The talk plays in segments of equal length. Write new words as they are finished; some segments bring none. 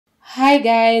Hi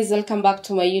guys, welcome back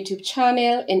to my YouTube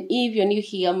channel, and if you're new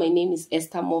here, my name is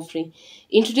Esther Mofrey.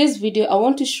 In today's video, I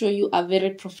want to show you a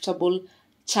very profitable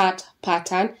chart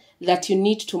pattern that you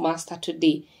need to master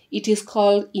today. It is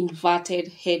called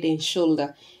inverted head and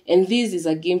shoulder, and this is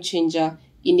a game changer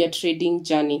in your trading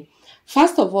journey.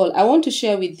 First of all, I want to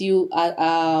share with you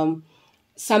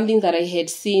something that I had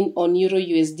seen on Euro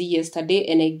USD yesterday,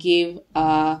 and I gave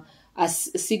a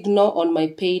signal on my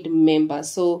paid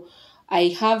members. So I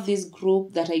have this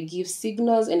group that I give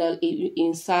signals, and I'll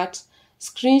insert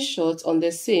screenshots on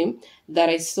the same that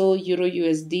I saw Euro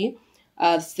USD.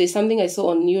 There's something I saw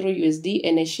on Euro USD,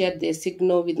 and I shared the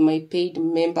signal with my paid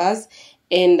members.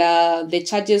 And the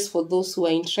charges for those who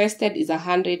are interested is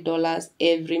 $100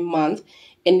 every month,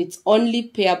 and it's only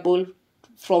payable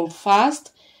from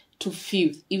 1st to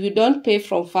 5th. If you don't pay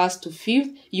from 1st to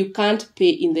 5th, you can't pay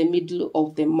in the middle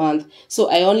of the month. So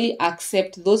I only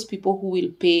accept those people who will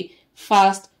pay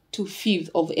 1st to 5th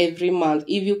of every month.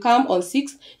 If you come on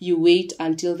 6th, you wait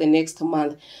until the next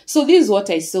month. So this is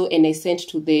what I saw, and I sent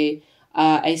to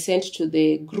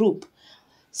the group.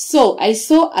 So I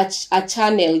saw a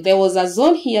channel. There was a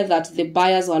zone here that the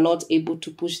buyers were not able to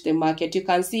push the market. You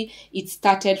can see it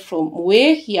started from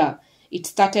way here. It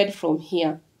started from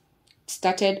here. It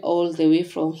started all the way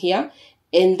from here,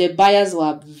 and the buyers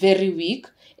were very weak.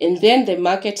 And then the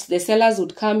market, the sellers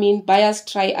would come in, buyers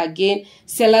try again,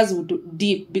 sellers would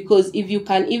dip, because if you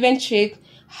can even check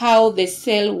how the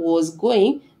sell was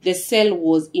going, the sell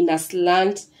was in a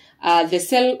slant. The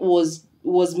sell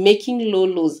was making low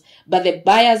lows, but the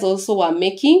buyers also were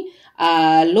making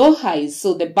low highs.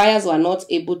 So the buyers were not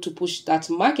able to push that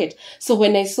market. So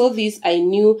when I saw this, I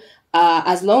knew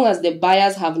as long as the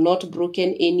buyers have not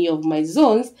broken any of my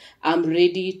zones, I'm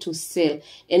ready to sell.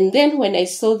 And then when I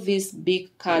saw this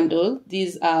big candle,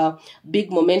 this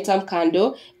big momentum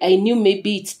candle, I knew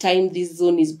maybe it's time this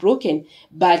zone is broken.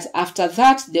 But after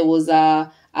that, there was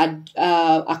a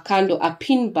candle, a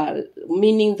pin bar,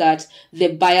 meaning that the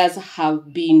buyers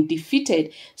have been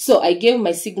defeated. So I gave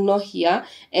my signal here,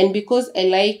 and because I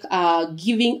like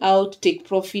giving out take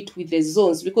profit with the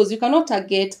zones, because you cannot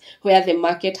target where the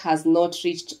market has not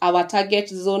reached. Our target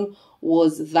zone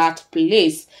was that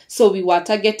place. So we were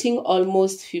targeting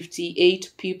almost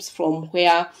 58 pips from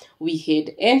where we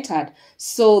had entered.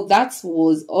 So that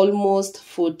was almost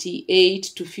 48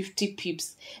 to 50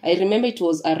 pips. I remember it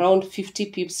was around 50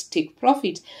 pips take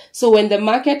profit. So when the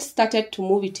market started to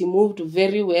move, it moved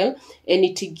very well, and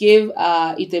it gave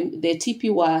the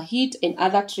TP were hit and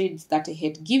other trades that I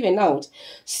had given out.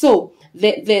 So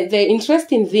the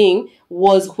interesting thing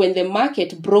was when the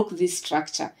market broke this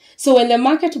structure. So when the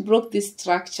market broke this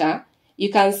structure,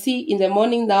 you can see in the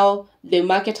morning now, the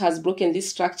market has broken this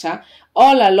structure.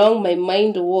 All along my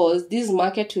mind was this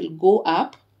market will go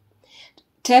up,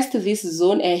 test this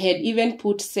zone. I had even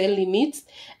put sell limits,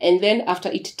 and then after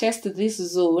it tests this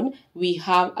zone, we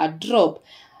have a drop.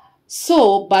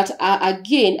 So, but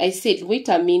again, I said, wait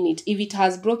a minute, if it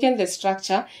has broken the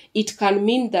structure, it can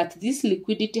mean that this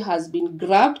liquidity has been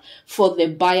grabbed for the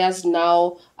buyers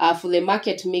now, for the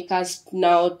market makers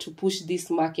now to push this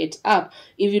market up.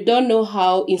 If you don't know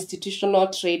how institutional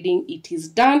trading it is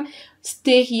done,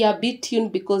 stay here, be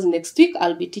tuned, because next week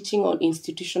I'll be teaching on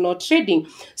institutional trading.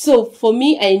 So for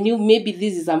me, I knew maybe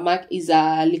this is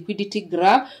a liquidity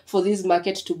grab for this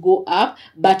market to go up,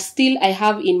 but still I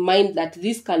have in mind that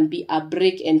this can be a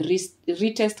break and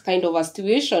retest kind of a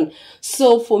situation.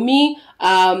 So for me,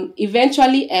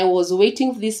 eventually I was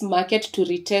waiting for this market to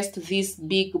retest this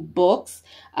big box.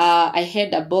 I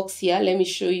had a box here. Let me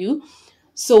show you.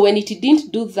 So when it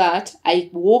didn't do that, I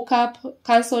woke up,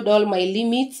 cancelled all my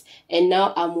limits, and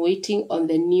now I'm waiting on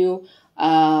the new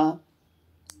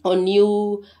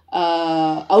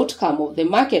outcome of the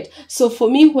market. So for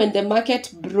me, when the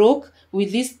market broke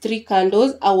with these 3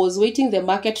 candles, I was waiting the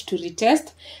market to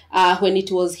retest. When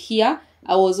it was here,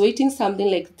 I was waiting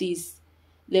something like this.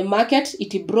 The market,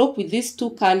 it broke with these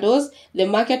 2 candles, the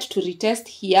market to retest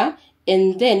here,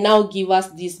 and then now give us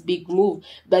this big move.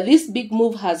 But this big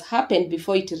move has happened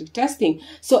before it retesting.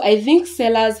 So I think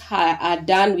sellers are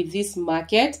done with this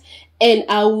market. And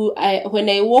when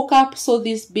I woke up, saw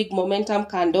this big momentum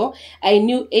candle, I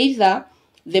knew either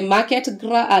the market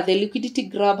the liquidity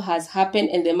grab has happened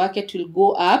and the market will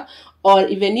go up, or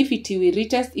even if it will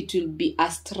retest, it will be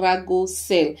a struggle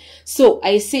sell. So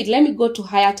I said, let me go to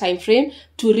higher time frame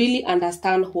to really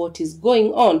understand what is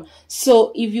going on.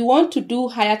 So if you want to do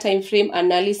higher time frame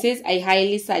analysis, I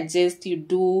highly suggest you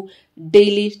do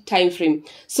daily time frame.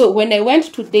 So when I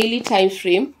went to daily time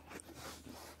frame,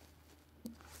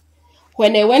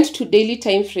 when I went to daily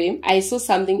time frame, I saw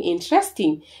something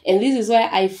interesting, and this is where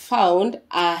I found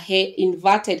a head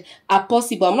inverted, a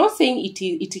possible. I'm not saying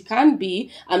it can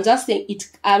be. I'm just saying it.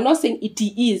 I'm not saying it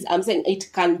is. I'm saying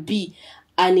it can be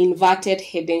an inverted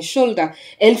head and shoulder.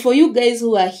 And for you guys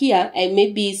who are here, and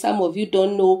maybe some of you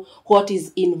don't know what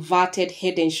is inverted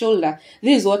head and shoulder,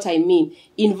 this is what I mean.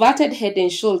 Inverted head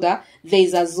and shoulder, there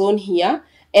is a zone here,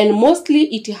 and mostly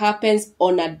it happens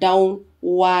on a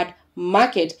downward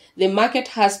market. The market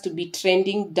has to be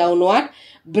trending downward,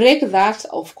 break that,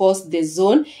 of course, the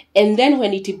zone, and then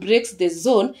when it breaks the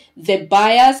zone, the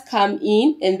buyers come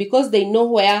in, and because they know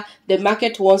where the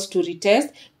market wants to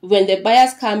retest, when the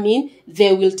buyers come in,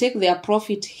 they will take their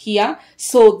profit here.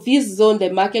 So this zone,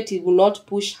 the market will not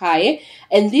push high,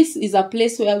 and this is a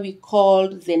place where we call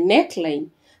the neckline.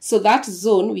 So that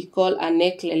zone we call a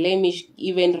neckline. Let me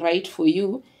even write for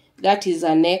you. That is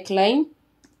a neckline.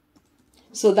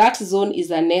 So that zone is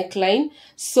a neckline.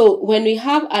 So when we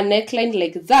have a neckline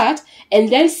like that, and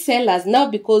then sellers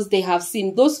now, because they have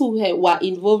seen, those who were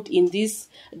involved in this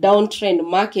downtrend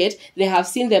market, they have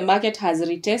seen the market has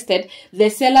retested, the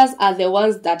sellers are the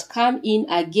ones that come in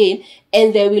again,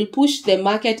 and they will push the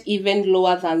market even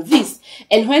lower than this.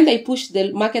 And when they push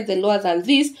the market lower than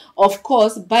this, of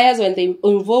course, buyers, when they're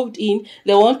involved in,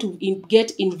 they want to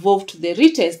get involved to the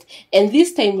retest. And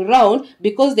this time around,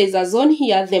 because there's a zone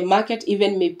here, the market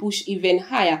even may push even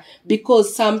higher,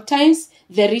 because sometimes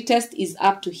the retest is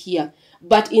up to here.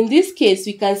 But in this case,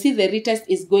 we can see the retest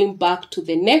is going back to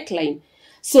the neckline.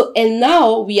 So, and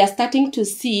now we are starting to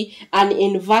see an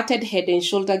inverted head and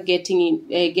shoulder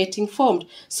getting formed.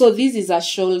 So this is a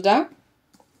shoulder.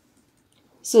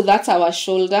 So that's our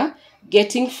shoulder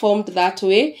getting formed that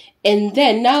way. And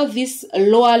then now this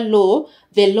lower low,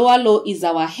 the lower low is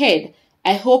our head.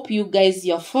 I hope you guys,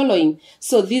 you're following.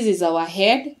 So this is our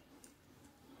head.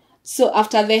 So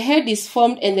after the head is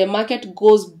formed and the market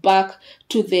goes back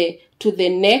to the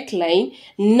neckline,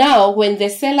 now when the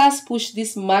sellers push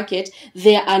this market,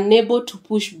 they are unable to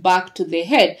push back to the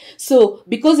head. So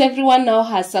because everyone now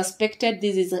has suspected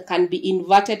this can be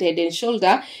inverted head and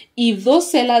shoulder, if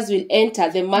those sellers will enter,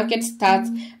 the market starts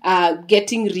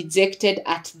getting rejected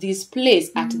at this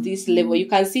place, at this level. You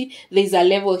can see there's a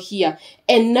level here.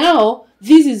 And now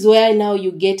this is where now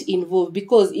you get involved,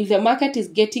 because if the market is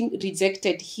getting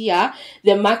rejected here,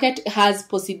 the market has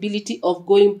possibility of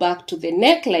going back to the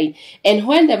neckline. And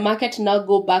when the market now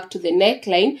go back to the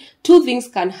neckline, two things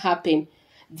can happen.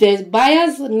 The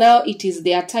buyers, now it is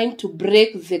their time to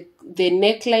break the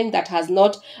neckline that has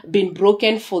not been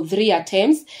broken for 3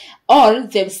 attempts, or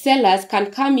the sellers can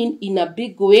come in a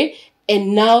big way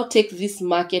and now take this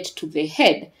market to the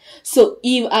head. So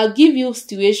if I'll give you a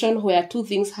situation where two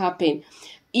things happen.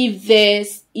 If the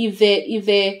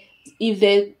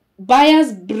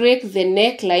buyers break the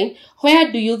neckline, where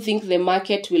do you think the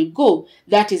market will go?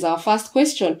 That is our first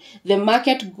question. The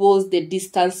market goes the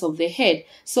distance of the head.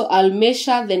 So I'll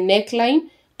measure the neckline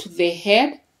to the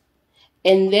head,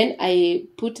 and then I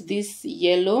put this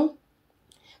yellow.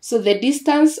 So the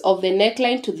distance of the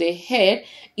neckline to the head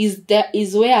is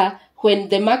where, when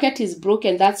the market is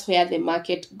broken, that's where the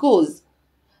market goes.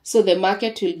 So the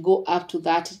market will go up to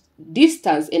that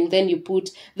distance, and then you put,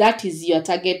 that is your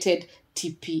targeted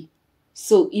TP.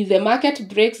 So if the market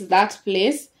breaks that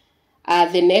place,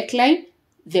 the neckline,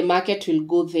 the market will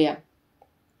go there.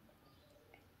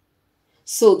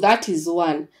 So that is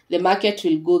one. The market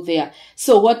will go there.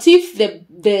 So what if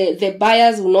the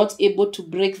buyers will not able to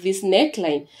break this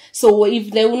neckline? So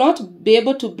if they will not be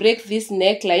able to break this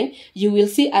neckline, you will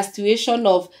see a situation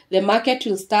of the market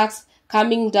will start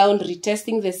coming down,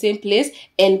 retesting the same place,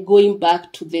 and going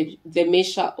back to the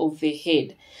measure of the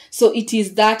head. So it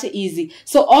is that easy.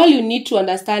 So all you need to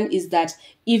understand is that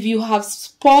if you have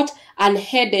spot and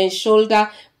head and shoulder,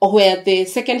 where the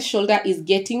second shoulder is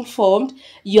getting formed,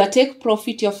 your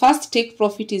first take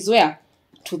profit is where?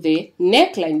 To the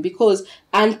neckline, because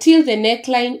until the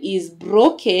neckline is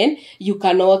broken, you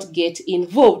cannot get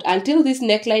involved. Until this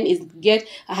neckline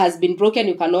has been broken,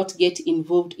 you cannot get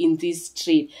involved in this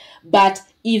trade. But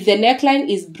if the neckline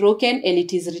is broken and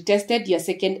it is retested, your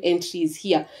second entry is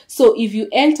here. So if you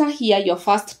enter here, your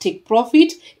first take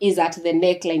profit is at the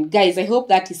neckline. Guys, I hope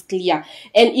that is clear.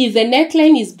 And if the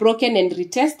neckline is broken and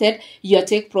retested, your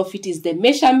take profit is the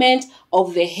measurement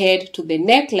of the head to the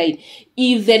neckline.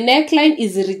 If the neckline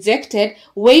is rejected,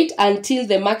 wait until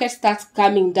the market starts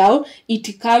coming down.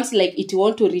 It comes like it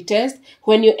want to retest.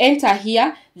 When you enter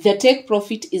here, the take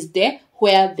profit is there.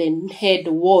 where the head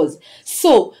was.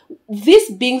 So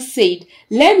this being said,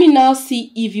 let me now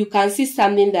see if you can see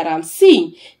something that I'm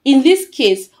seeing. In this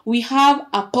case, we have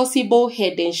a possible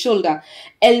head and shoulder.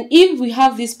 And if we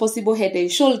have this possible head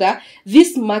and shoulder,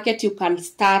 this market you can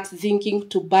start thinking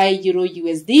to buy Euro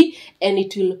USD and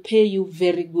it will pay you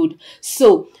very good.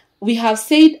 So we have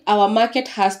said our market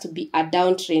has to be a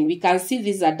downtrend. We can see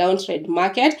this is a downtrend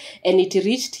market and it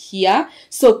reached here.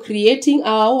 So creating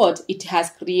our what? It has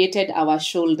created our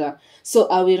shoulder. So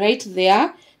I will write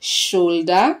there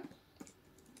shoulder.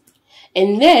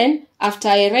 And then after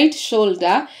I write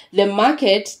shoulder, the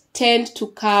market tend to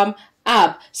come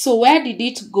up. So where did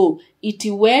it go? It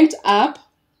went up.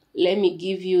 Let me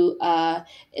give you,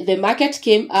 the market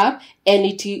came up and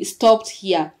it stopped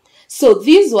here. So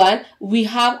this one, we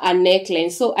have a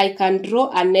neckline. So I can draw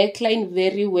a neckline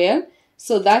very well.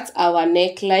 So that's our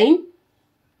neckline.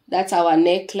 That's our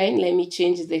neckline. Let me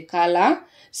change the color.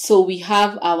 So we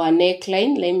have our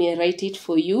neckline. Let me write it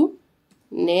for you.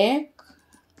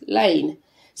 Neckline.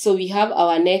 So we have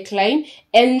our neckline.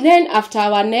 And then after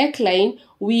our neckline,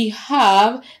 we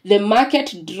have the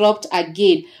market dropped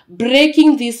again,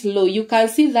 breaking this low. You can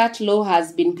see that low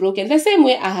has been broken. The same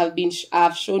way I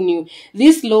have shown you.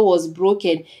 This low was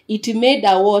broken. It made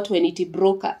a what? When it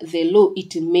broke the low,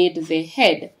 it made the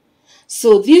head.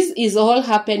 So this is all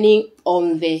happening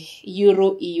on the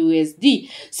Euro USD.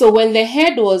 So when the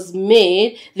head was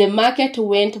made, the market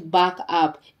went back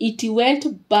up. It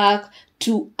went back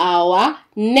to our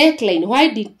neckline. Why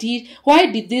did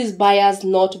these buyers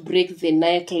not break the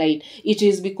neckline? It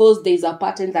is because there is a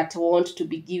pattern that want to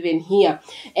be given here.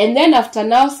 And then after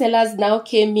now, sellers now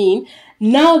came in.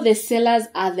 Now the sellers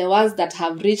are the ones that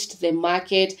have reached the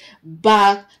market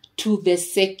back to the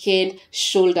second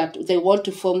shoulder. They want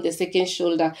to form the second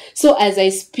shoulder. So as I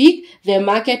speak, the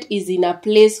market is in a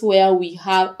place where we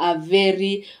have a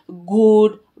very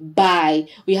good buy.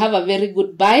 We have a very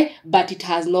good buy, but it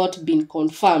has not been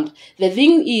confirmed. The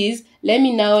thing is, let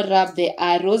me now rub the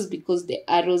arrows because the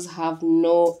arrows have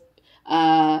no,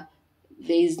 there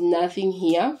is nothing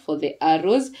here for the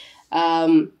arrows.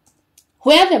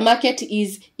 Where the market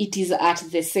is, it is at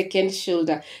the second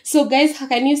shoulder. So guys,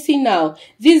 can you see now?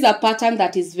 This is a pattern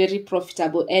that is very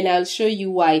profitable and I'll show you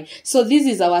why. So this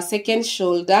is our second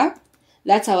shoulder.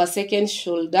 That's our second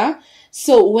shoulder.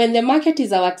 So when the market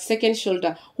is our second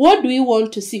shoulder, what do we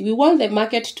want to see? We want the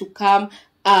market to come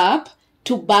up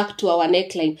to back to our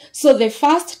neckline. So the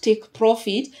first take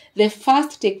profit,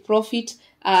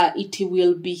 it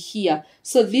will be here.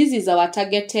 So this is our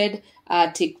targeted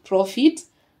take profit.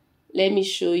 Let me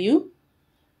show you.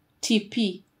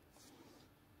 TP,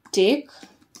 take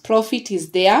profit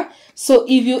is there. So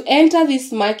if you enter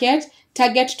this market,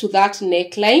 target to that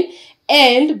neckline.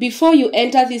 And before you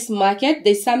enter this market,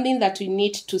 there's something that we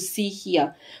need to see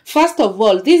here. First of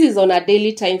all, this is on a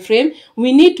daily time frame.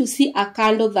 We need to see a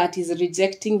candle that is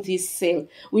rejecting this sell.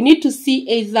 We need to see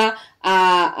either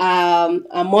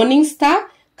a morning star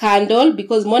candle,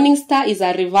 because morning star is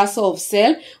a reversal of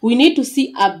sell. We need to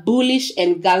see a bullish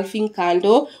engulfing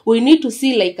candle. We need to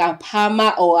see like a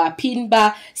hammer or a pin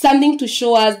bar, something to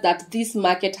show us that this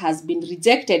market has been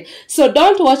rejected. So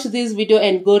don't watch this video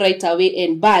and go right away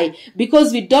and buy,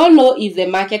 because we don't know if the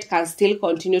market can still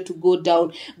continue to go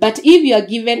down. But if you are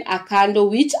given a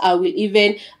candle, which I will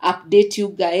even update you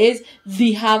guys,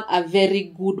 we have a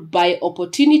very good buy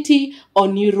opportunity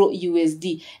on Euro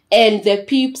USD. And the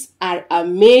pips are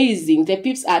amazing. The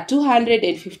pips are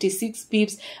 256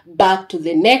 pips back to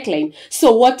the neckline.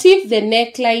 So what if the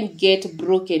neckline get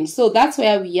broken? So that's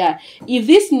where we are. If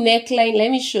this neckline,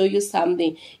 let me show you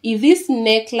something. If this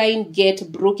neckline get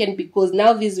broken, because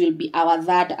now this will be our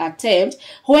third attempt,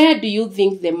 where do you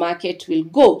think the market will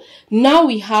go? Now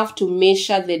we have to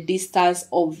measure the distance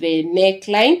of the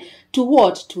neckline to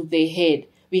what? To the head.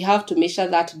 We have to measure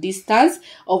that distance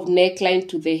of neckline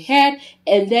to the head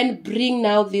and then bring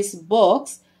now this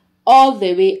box all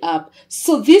the way up.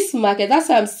 So this market, that's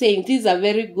what I'm saying, this is a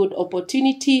very good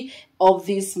opportunity of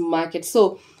this market.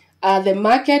 So the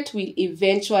market will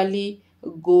eventually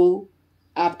go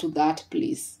up to that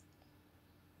place.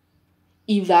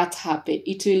 If that happens,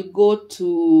 it will go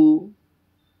to,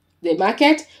 the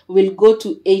market will go to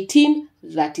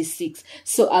 1836.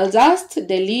 So I'll just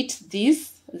delete this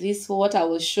what I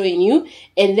was showing you,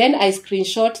 and then I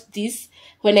screenshot this.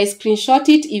 When I screenshot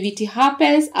it, if it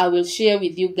happens, I will share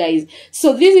with you guys.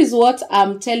 So this is what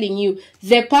I'm telling you.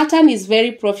 The pattern is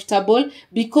very profitable,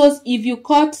 because if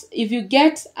you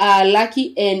get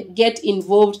lucky and get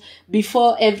involved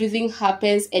before everything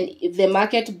happens, and if the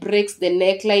market breaks the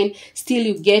neckline, still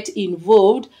you get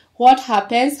involved, what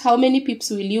happens? How many pips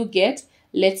will you get?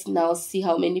 Let's now see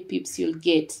how many pips you'll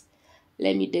get.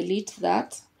 let me delete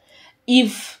that.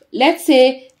 If, let's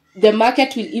say, the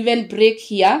market will even break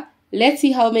here, let's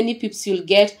see how many pips you'll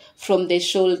get from the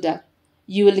shoulder.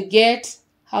 You will get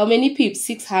how many pips?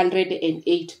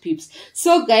 608 pips.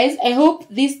 So guys, I hope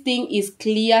this thing is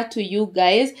clear to you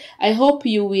guys. I hope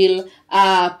you will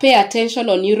pay attention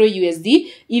on Euro USD.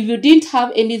 If you didn't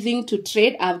have anything to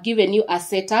trade, I've given you a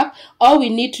setup. All we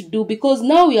need to do, because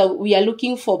now we are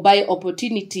looking for buy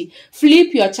opportunity,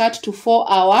 flip your chart to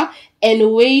 4 hour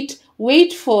and wait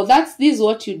for, this is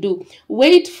what you do.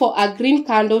 Wait for a green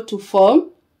candle to form.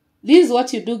 This is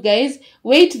what you do, guys.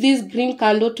 Wait this green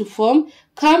candle to form.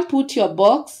 Come put your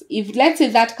box. If, let's say,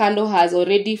 that candle has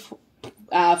already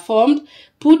formed,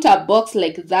 put a box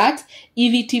like that.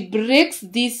 If it breaks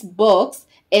this box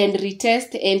and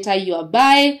retest, enter your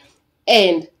buy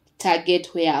and target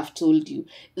where I've told you.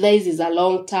 This is a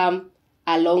long-term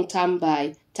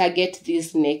buy. Target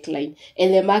this neckline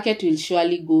and the market will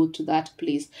surely go to that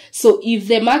place. So if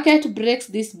the market breaks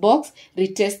this box,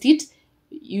 retest it,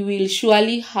 you will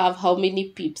surely have how many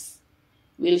pips?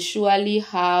 We'll surely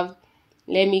have,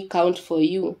 let me count for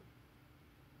you,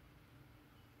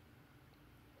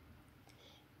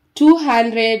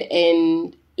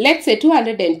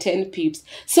 210 pips.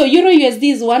 So Euro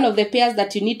USD is one of the pairs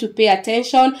that you need to pay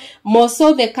attention. More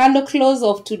so the candle close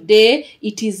of today,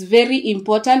 it is very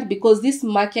important because this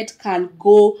market can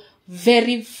go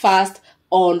very fast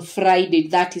on Friday,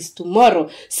 that is tomorrow.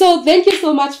 So thank you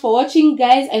so much for watching,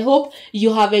 guys. I hope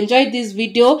you have enjoyed this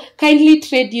video. Kindly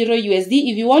trade Euro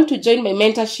USD. If you want to join my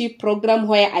mentorship program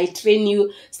where I train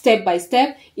you step by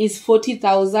step, is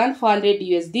 40,400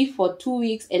 USD for 2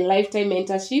 weeks and lifetime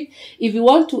mentorship. If you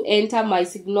want to enter my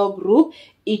Signal group,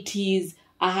 it is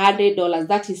 $100,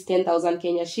 that is 10,000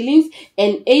 Kenya shillings,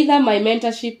 and either my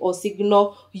mentorship or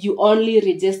Signal, you only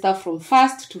register from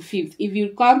 1st to 5th. If you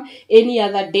come any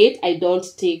other date, I don't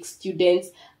take students,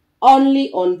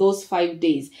 only on those 5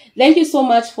 days. Thank you so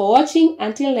much for watching.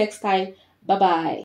 Until next time, bye bye.